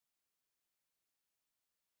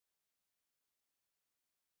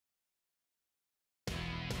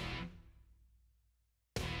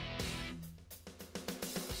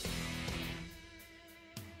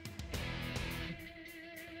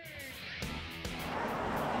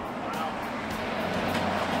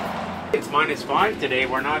It's -5 today.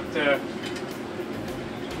 We're not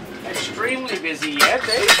extremely busy yet,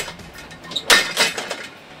 eh?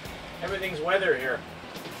 Everything's weather here.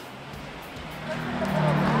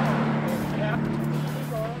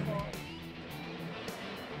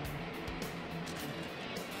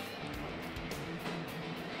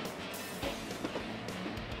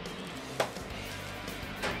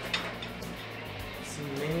 I've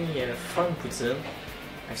seen many fun poutine.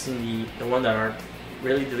 I've seen the one that are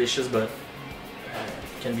really delicious but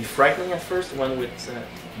can be frightening at first. One with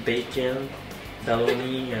bacon,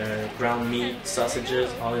 bologna, ground meat, sausages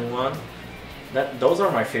all in one. Those are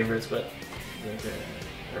my favorites, but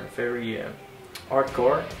they're very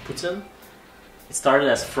hardcore poutine. It started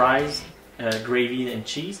as fries, gravy and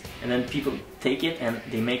cheese, and then people take it and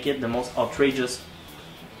they make it the most outrageous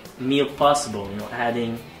meal possible, you know,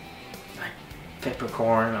 adding like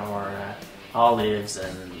peppercorn or olives,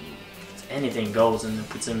 and anything goes in the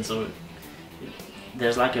poutine. So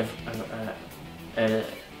there's like a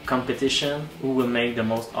competition who will make the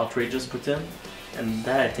most outrageous poutine, and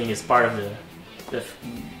that I think is part of the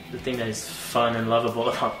thing that is fun and lovable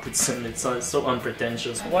about poutine. It's so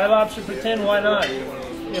unpretentious. Why lobster poutine? Why not?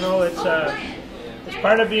 You know, it's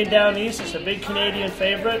part of being down east. It's a big Canadian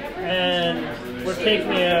favorite, and we're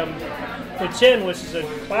taking poutine, which is a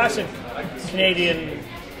classic Canadian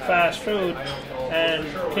fast food, and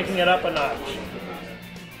kicking it up a notch.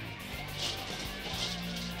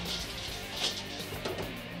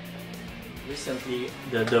 Recently,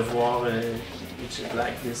 the Devoir, which is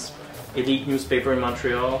like this elite newspaper in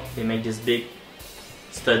Montreal, they made this big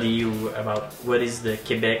study about what is the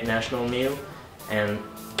Quebec national meal, and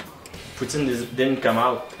poutine didn't come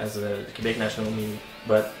out as a Quebec national meal,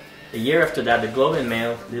 but a year after that the Globe and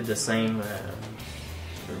Mail did the same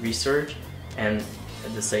research and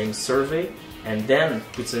the same survey, and then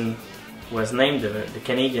poutine was named the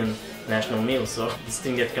Canadian national meal. So this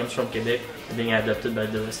thing that comes from Quebec is being adopted by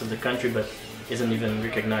the rest of the country, but isn't even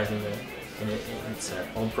recognized in its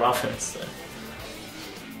own province.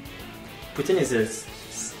 Poutine is a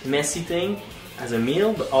messy thing as a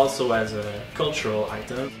meal, but also as a cultural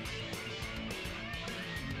item.